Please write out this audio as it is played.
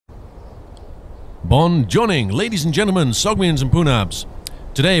Bon Journing, ladies and gentlemen, Sogmians and Punaabs.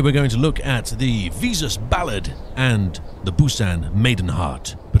 Today we're going to look at the VZUS Ballad and the BUSAN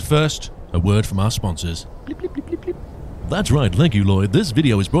Maidenheart. But first, a word from our sponsors. Blip, blip, blip, blip, blip. That's right, thank you, Lloyd. This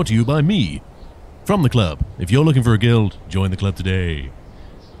video is brought to you by me, from the club. If you're looking for a guild, join the club today.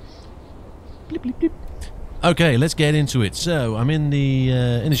 Blip, blip, blip. Okay, let's get into it. So, I'm in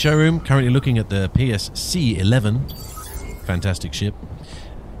the showroom, currently looking at the PSC-11. Fantastic ship.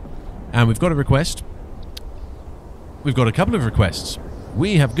 And we've got a request. We've got a couple of requests.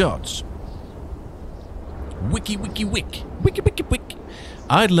 We have got Wiki.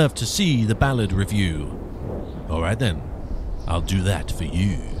 I'd love to see the ballad review. Alright then, I'll do that for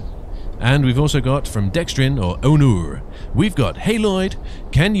you. And we've also got from Dextrin or Onur. We've got, hey Lloyd,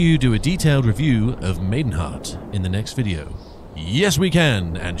 can you do a detailed review of Maidenheart in the next video? Yes we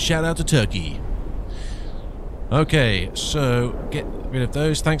can, and shout out to Turkey. Okay, so get rid of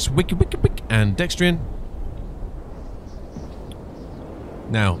those. Thanks, Wiki, and Dextrin.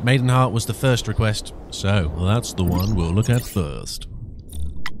 Now, Maidenheart was the first request, so that's the one we'll look at first.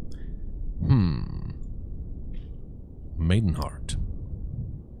 Maidenheart.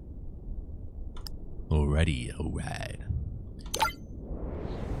 Alrighty, alright.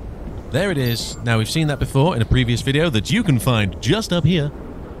 There it is. Now, we've seen that before in a previous video that you can find just up here,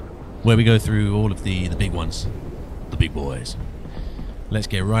 where we go through all of the big ones. The big boys. Let's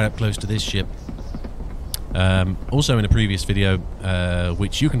get right up close to this ship. Also in a previous video,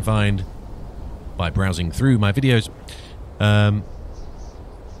 which you can find by browsing through my videos,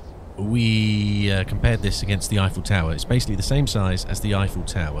 we compared this against the Eiffel Tower. It's basically the same size as the Eiffel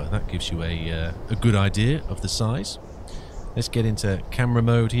Tower. That gives you a good idea of the size. Let's get into camera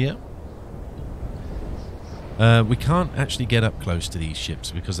mode here. We can't actually get up close to these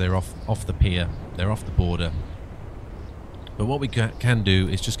ships because they're off the pier. They're off the border. But what we can do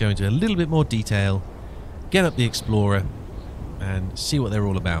is just go into a little bit more detail, get up the Explorer, and see what they're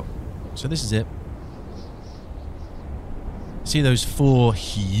all about. So this is it. See those 4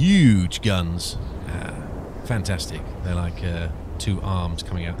 huge guns? Fantastic. They're like 2 arms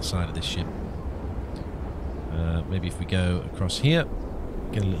coming out the side of this ship. Maybe if we go across here,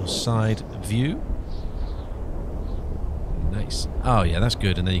 get a little side view. Nice. Oh yeah, that's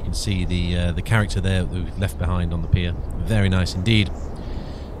good. And then you can see the character there that we've left behind on the pier. Very nice indeed.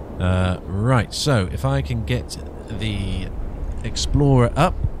 Right, so if I can get the Explorer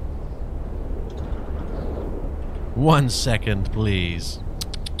up. 1 second, please.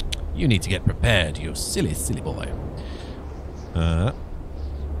 You need to get prepared, you silly, silly boy.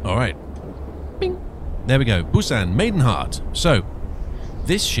 Alright. Bing. There we go. BUSAN Maidenheart. So,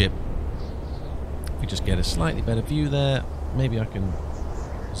 this ship, if we just get a slightly better view there, maybe I can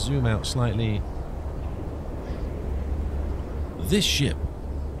zoom out slightly. This ship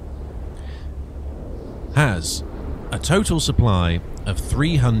has a total supply of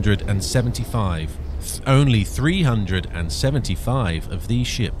 375. Only 375 of these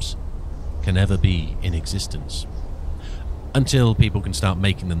ships can ever be in existence. Until people can start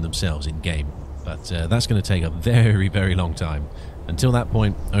making them themselves in-game. But that's going to take a very, very long time. Until that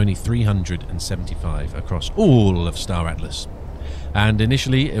point, only 375 across all of Star Atlas. And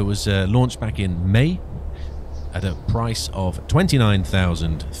initially, it was launched back in May at a price of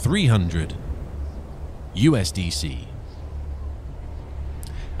 29,300 USDC.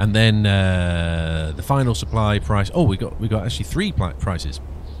 And then the final supply price. Oh, we got actually 3 prices: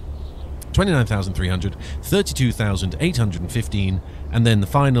 29,300, 32,815, and then the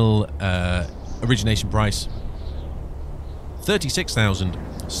final origination price,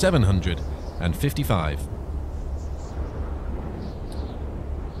 36,755.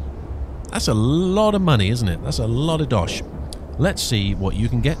 That's a lot of money, isn't it? That's a lot of dosh. Let's see what you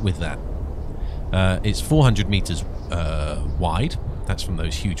can get with that. It's 400 meters wide. That's from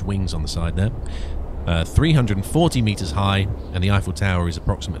those huge wings on the side there. 340 meters high, and the Eiffel Tower is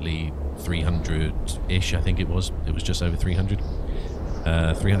approximately 300-ish, I think it was. It was just over 300.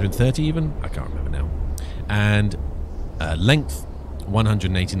 330 even? I can't remember now. And length,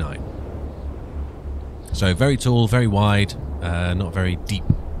 189. So very tall, very wide, not very deep.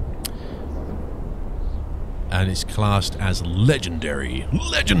 And it's classed as legendary.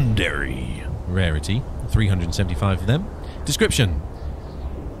 Legendary rarity. 375 of them. Description: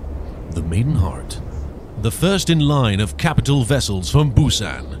 the Maidenheart. The first in line of capital vessels from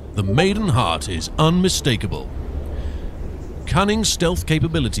Busan, the Maidenheart is unmistakable. Cunning stealth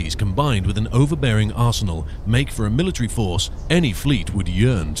capabilities combined with an overbearing arsenal make for a military force any fleet would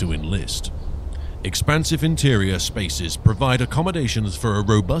yearn to enlist. Expansive interior spaces provide accommodations for a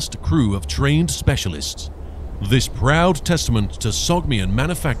robust crew of trained specialists. This proud testament to Sogmian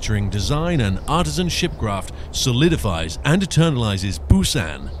manufacturing, design and artisan shipcraft solidifies and eternalizes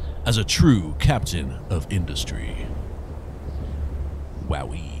Busan as a true captain of industry.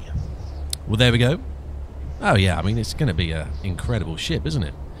 Wowee. Well, there we go. Oh yeah, I mean, it's going to be an incredible ship, isn't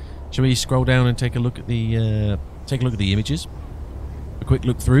it? Shall we scroll down and take a look at the images? A quick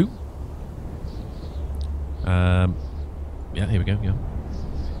look through. Yeah, here we go. Yeah.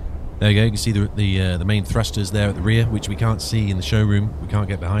 There you go. You can see the main thrusters there at the rear, which we can't see in the showroom. We can't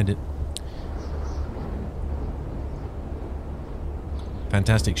get behind it.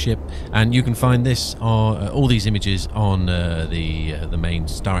 Fantastic ship, and you can find this all these images on the main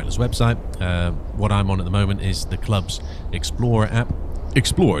Star Atlas website. What I'm on at the moment is the club's Explorer app,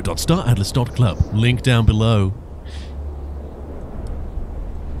 explorer.staratlas.club. Link down below.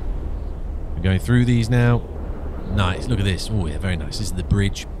 We're going through these now. Nice. Look at this. Oh yeah, very nice. This is the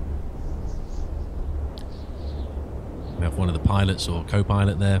bridge. We have one of the pilots or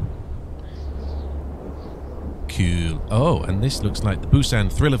co-pilot there. Cool. Oh, and this looks like the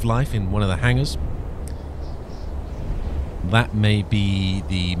Busan Thrill of Life in one of the hangars. That may be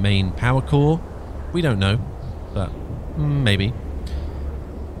the main power core. We don't know, but maybe.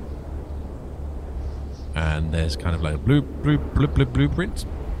 And there's kind of like a blueprint.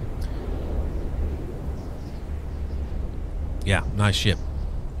 Yeah, nice ship.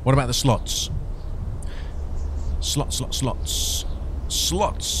 What about the slots? Slots.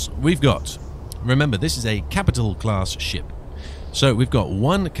 We've got, remember, this is a capital class ship. So we've got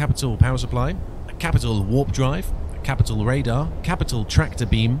one capital power supply, a capital warp drive, a capital radar, capital tractor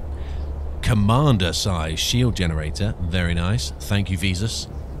beam, commander size shield generator. Very nice. Thank you, VZUS.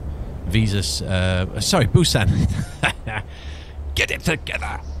 Sorry, Busan. Get it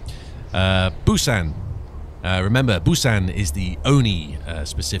together. Busan. Remember, Busan is the Oni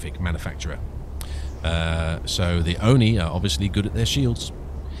specific manufacturer. So the Oni are obviously good at their shields.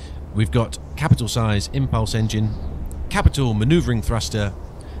 We've got capital size impulse engine, capital maneuvering thruster,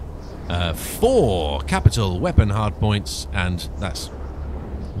 4 capital weapon hardpoints, and that's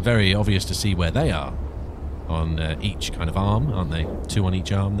very obvious to see where they are on each kind of arm, aren't they? 2 on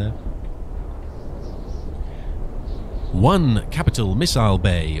each arm there. 1 capital missile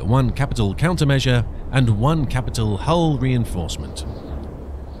bay, 1 capital countermeasure, and 1 capital hull reinforcement.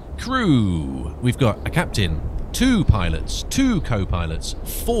 Crew. We've got a captain, 2 pilots, 2 co-pilots,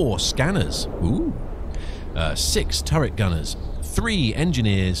 4 scanners, 6 turret gunners, 3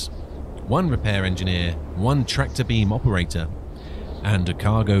 engineers, 1 repair engineer, 1 tractor beam operator, and a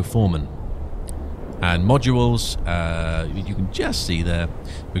cargo foreman. And modules, you can just see there,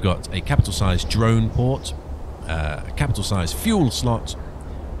 we've got a capital size drone port, a capital size fuel slot,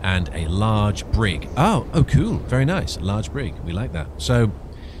 and a large brig. Oh, cool. Very nice. Large brig. We like that. So,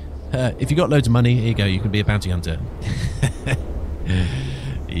 if you got loads of money, here you go. You can be a bounty hunter.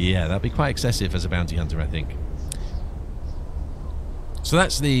 Yeah, that'd be quite excessive as a bounty hunter, I think. So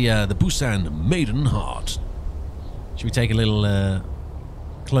that's the Busan Maidenheart. Should we take a little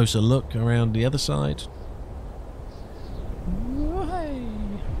closer look around the other side?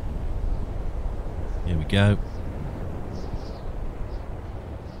 Here we go.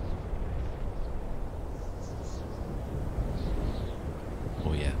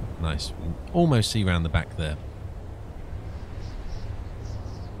 Oh yeah, nice. You can almost see around the back there.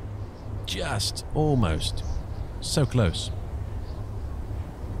 Just almost. So close.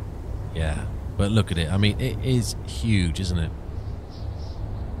 Yeah, but look at it. I mean, it is huge, isn't it?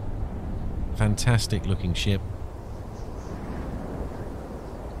 Fantastic looking ship.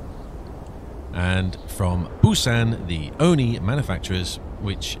 And from Busan, the Oni manufacturers,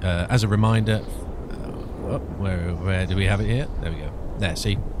 which, as a reminder, where do we have it here? There we go. There,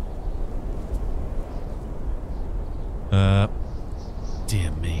 see?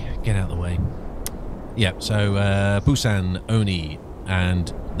 Dear me, get out of the way. Yeah, so Busan, Oni,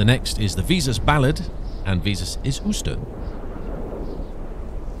 and the next is the VZUS Ballad, and VZUS is Uster.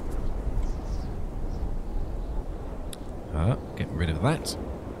 Get rid of that.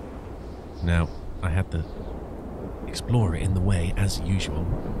 Now, I had the Explorer in the way, as usual.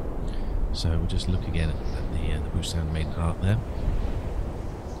 So we'll just look again at the Busan Maidenheart there.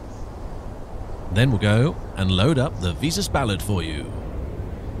 Then we'll go and load up the VZUS Ballad for you.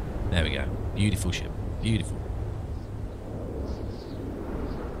 There we go. Beautiful ship. Beautiful.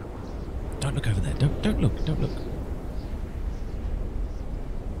 Don't look over there. Don't look. Don't look.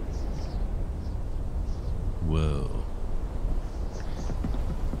 Whoa.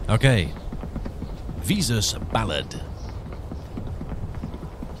 Okay. VZUS Ballad.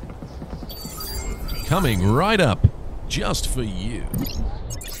 Coming right up, just for you.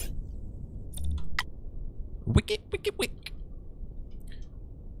 Wicket, wicket, wick.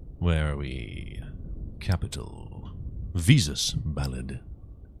 Where are we? Capital. VZUS Ballad.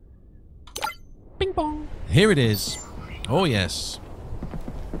 Bing bong. Here it is. Oh yes.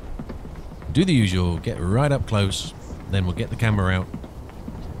 Do the usual. Get right up close. Then we'll get the camera out.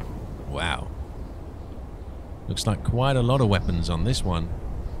 Wow. Looks like quite a lot of weapons on this one.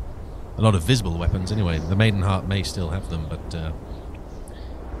 A lot of visible weapons anyway. The Maidenheart may still have them, but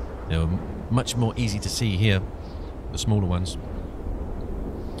they're much more easy to see here. The smaller ones.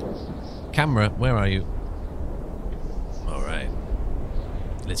 Camera, where are you? Alright.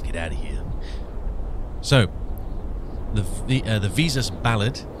 Let's get out of here. So, the VZUS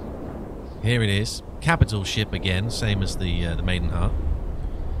Ballad. Here it is. Capital ship again, same as the Maidenheart.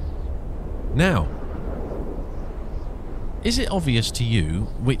 Now, is it obvious to you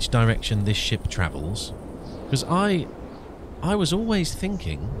which direction this ship travels? Because I was always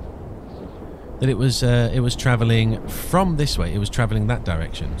thinking that it was travelling from this way. It was travelling that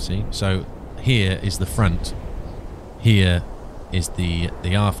direction. See, so here is the front. Here is the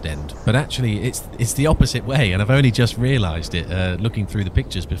aft end. But actually, it's the opposite way, and I've only just realised it looking through the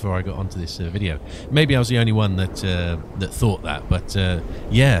pictures before I got onto this video. Maybe I was the only one that thought that, but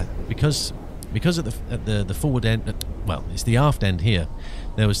yeah, because at the forward end, well, it's the aft end here.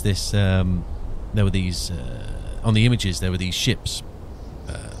 There was this. There were these on the images. There were these ships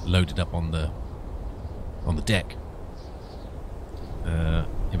loaded up on the deck. Here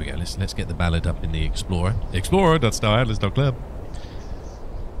we go. Let's get the Ballad up in the Explorer. Explorer.staratlas.club.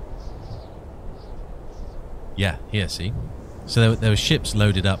 Yeah, here. See. So there were ships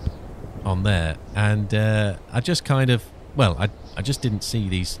loaded up on there, and I just kind of, well, I just didn't see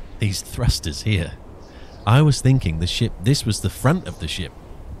these thrusters here. I was thinking this was the front of the ship,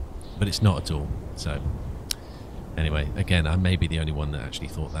 but it's not at all. So anyway, again, I may be the only one that actually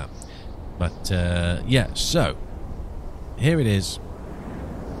thought that. But yeah, so here it is.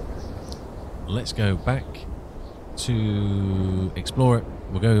 Let's go back to explore it.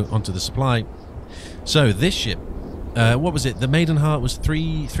 We'll go onto the supply. So this ship, what was it? The Maidenheart was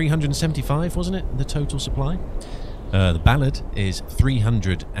 375, wasn't it? The total supply. The Ballad is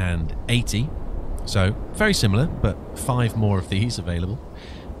 380. So very similar, but 5 more of these available.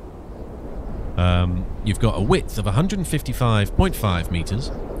 You've got a width of 155.5 meters,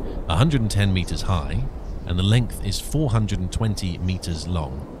 110 meters high, and the length is 420 meters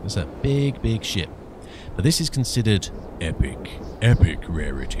long. It's a big, big ship. But this is considered epic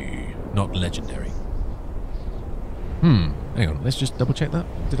rarity, not legendary. Hang on, let's just double check that.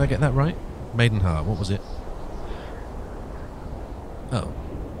 Did I get that right? Maidenheart, what was it? Oh.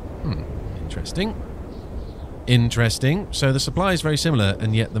 Interesting. Interesting. So the supply is very similar,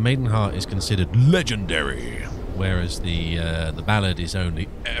 and yet the Maidenheart is considered legendary, whereas the Ballad is only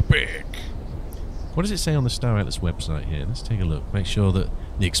epic. What does it say on the Star Atlas website here? Let's take a look. Make sure that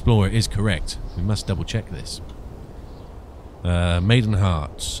the Explorer is correct. We must double check this.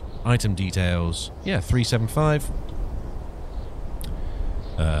 Maidenheart. Item details. Yeah, 375.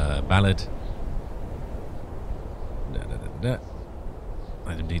 Ballad.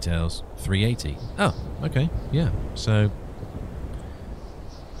 Item details. 380. Oh, okay. Yeah. So,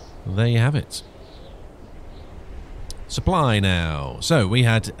 there you have it. Supply now. So we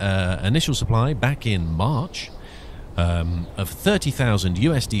had initial supply back in March of 30,000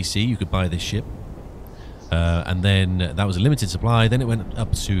 USDC. You could buy this ship, and then that was a limited supply. Then it went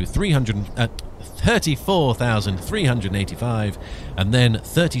up to 34,385, and then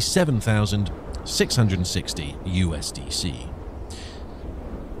 37,660 USDC.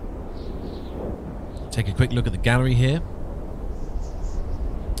 Take a quick look at the gallery here.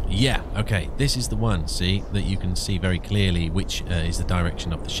 Yeah, okay, this is the one, see, that you can see very clearly which is the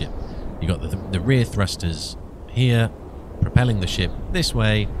direction of the ship. You got the rear thrusters here, propelling the ship this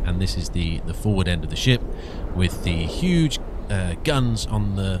way, and this is the forward end of the ship with the huge guns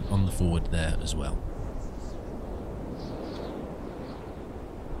on the forward there as well.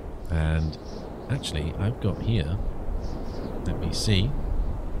 And actually, I've got here, let me see,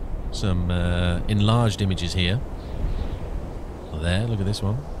 some enlarged images here. There, look at this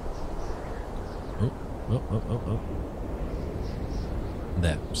one. Oh.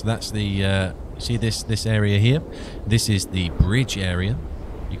 There. So that's the, see this area here? This is the bridge area.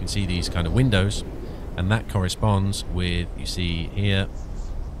 You can see these kind of windows, and that corresponds with, you see here,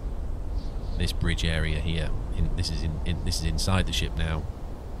 this bridge area here. This is inside the ship now.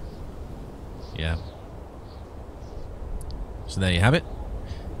 Yeah. So there you have it.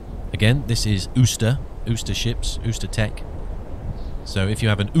 Again, this is Ooster ships, Ooster Tech. So if you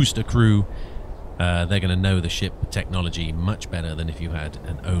have an Ooster crew, they're going to know the ship technology much better than if you had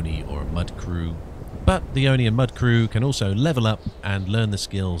an Oni or a Mud crew. but the Oni and Mud crew can also level up and learn the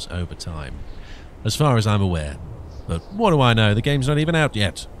skills over time, as far as I'm aware. But what do I know? The game's not even out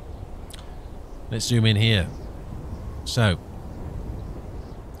yet. Let's zoom in here. So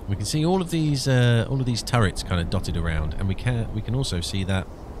we can see all of these turrets kind of dotted around, and we can also see that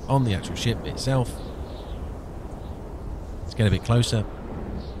on the actual ship itself. Let's get a bit closer.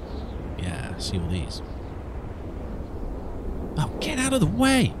 Yeah, see all these. Oh, get out of the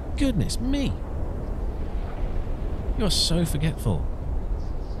way! Goodness me! You're so forgetful.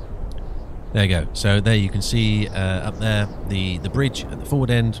 There you go. So there you can see up there the bridge at the forward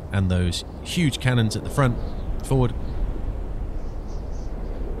end and those huge cannons at the front, forward.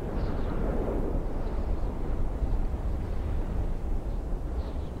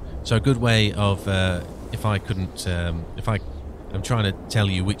 So a good way of, if I'm trying to tell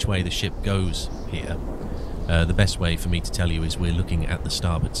you which way the ship goes here, the best way for me to tell you is we're looking at the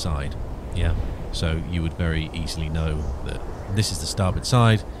starboard side. Yeah. So you would very easily know that this is the starboard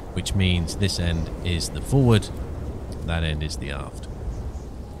side, which means this end is the forward, that end is the aft.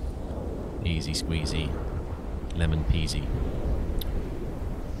 Easy squeezy, lemon peasy.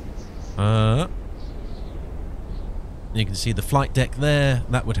 You can see the flight deck there,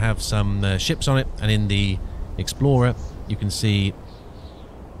 that would have some ships on it, and in the Explorer you can see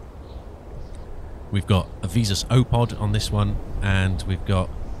we've got a VZUS OPOD on this one, and we've got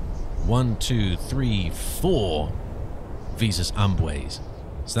 1, 2, 3, 4 VZUS AMBWEs.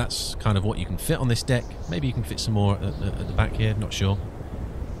 So that's kind of what you can fit on this deck. Maybe you can fit some more at the back here, not sure.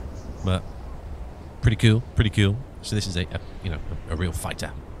 But pretty cool, pretty cool. So this is a real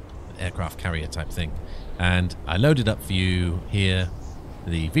fighter, an aircraft carrier type thing. And I loaded up for you here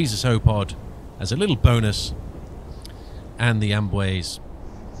the VZUS OPOD as a little bonus, and the AMBWEs.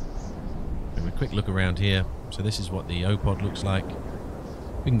 Have a quick look around here. So this is what the OPOD looks like.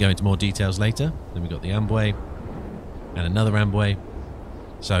 We can go into more details later. Then we've got the AMBWE and another AMBWE.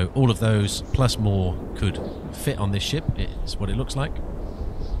 So all of those plus more could fit on this ship. It's what it looks like.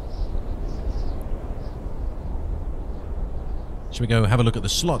 Shall we go have a look at the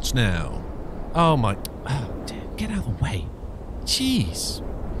slots now? Oh my... Oh, dear, get out of the way. Jeez.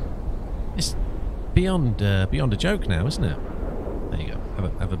 It's beyond a joke now, isn't it? There you go.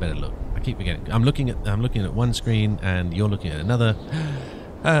 Have a better look. I keep forgetting. I'm looking at one screen and you're looking at another.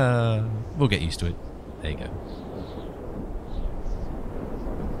 We'll get used to it. There you go.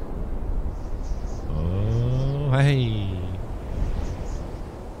 Oh, hey.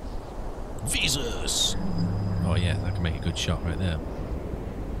 VZUS. Oh yeah, that can make a good shot right there.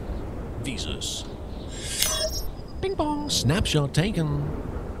 VZUS. Bing bong. Snapshot taken.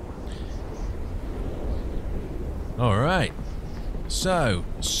 Alright. So,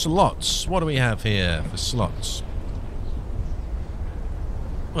 slots. What do we have here for slots?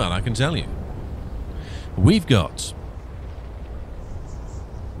 Well, I can tell you. We've got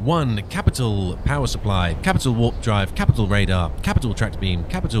 1 capital power supply, capital warp drive, capital radar, capital tractor beam,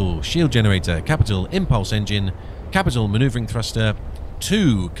 capital shield generator, capital impulse engine, capital maneuvering thruster,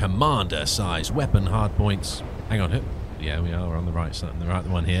 2 commander size weapon hardpoints. Hang on, yeah, we are on the right side, the right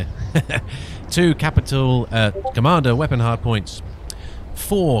one here. 2 capital commander weapon hardpoints,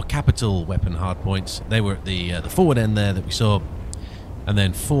 4 capital weapon hardpoints. They were at the forward end there that we saw. And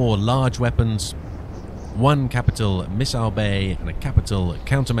then 4 large weapons, 1 capital missile bay and a capital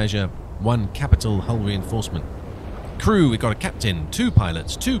countermeasure, 1 capital hull reinforcement. Crew, we've got a captain, 2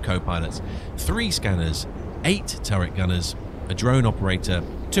 pilots, 2 co-pilots, 3 scanners, 8 turret gunners, a drone operator,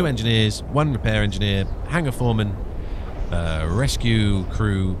 2 engineers, 1 repair engineer, hangar foreman, rescue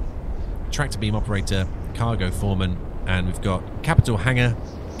crew, tractor beam operator, cargo foreman, and we've got capital hangar,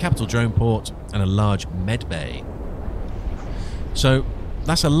 capital drone port, and a large med bay. So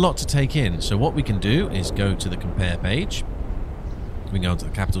that's a lot to take in. So what we can do is go to the compare page. We can go onto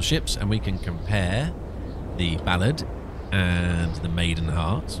the capital ships and we can compare the Ballad and the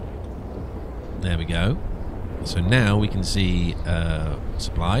Maidenheart. There we go. So now we can see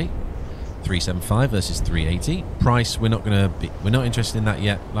supply 375 versus 380. Price, we're not interested in that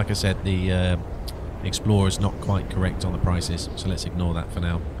yet. Like I said, the Explorer is not quite correct on the prices, so let's ignore that for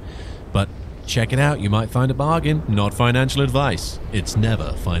now. But check it out, you might find a bargain. Not financial advice. It's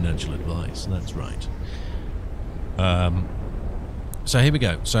never financial advice, that's right. So here we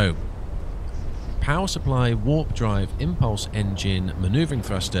go. So, power supply, warp drive, impulse engine, maneuvering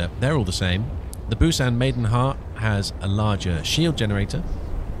thruster, they're all the same. The BUSAN Maidenheart has a larger shield generator.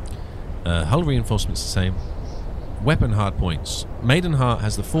 Hull reinforcement's the same. Weapon hardpoints. Maidenheart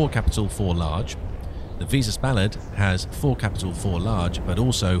has the 4 capital, 4 large. The VZUS Ballad has 4 capital, 4 large, but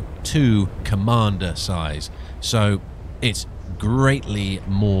also 2 commander size. So it's greatly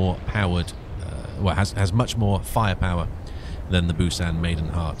more powered well, has much more firepower than the Busan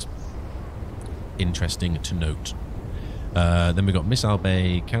Maidenheart. Interesting to note. Then we've got missile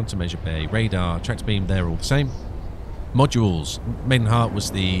bay, countermeasure bay, radar, tractor beam. They're all the same. Modules. Maidenheart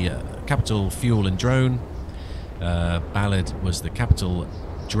was the capital fuel and drone. Ballad was the capital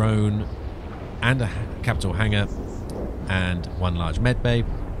drone and a capital hangar and one large med bay.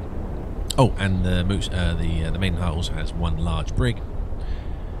 Oh, and the Maidenheart also has one large brig.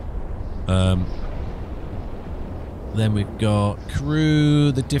 Then we've got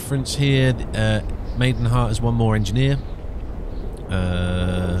crew. The difference here, Maidenheart has one more engineer.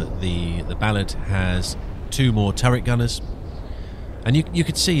 The Ballad has 2 more turret gunners. And you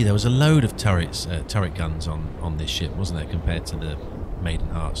could see there was a load of turret guns on this ship, wasn't there, compared to the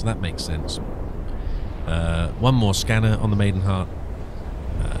Maidenheart, so that makes sense. One more scanner on the Maidenheart,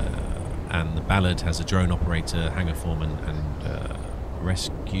 and the Ballad has a drone operator, hangar foreman, and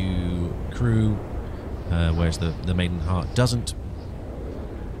rescue crew, whereas the Maidenheart doesn't.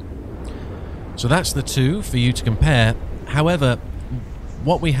 So that's the two for you to compare. However,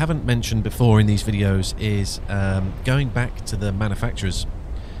 what we haven't mentioned before in these videos is going back to the manufacturers.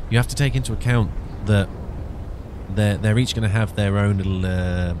 You have to take into account that they're each going to have their own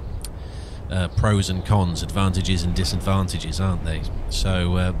little pros and cons, advantages and disadvantages, aren't they?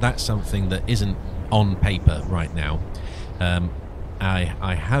 So that's something that isn't on paper right now.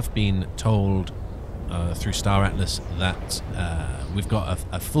 I have been told through Star Atlas that we've got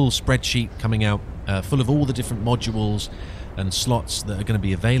a full spreadsheet coming out full of all the different modules and slots that are going to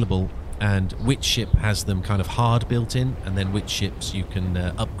be available, and which ship has them kind of hard built in, and then which ships you can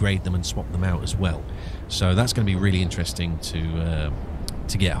upgrade them and swap them out as well. So that's going to be really interesting to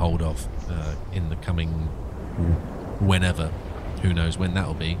get hold of in the coming whenever. Who knows when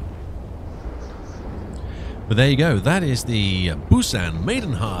that'll be. But there you go. That is the Busan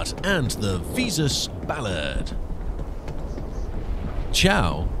Maidenheart and the VZUS Ballad.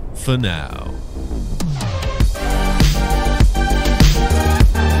 Ciao for now.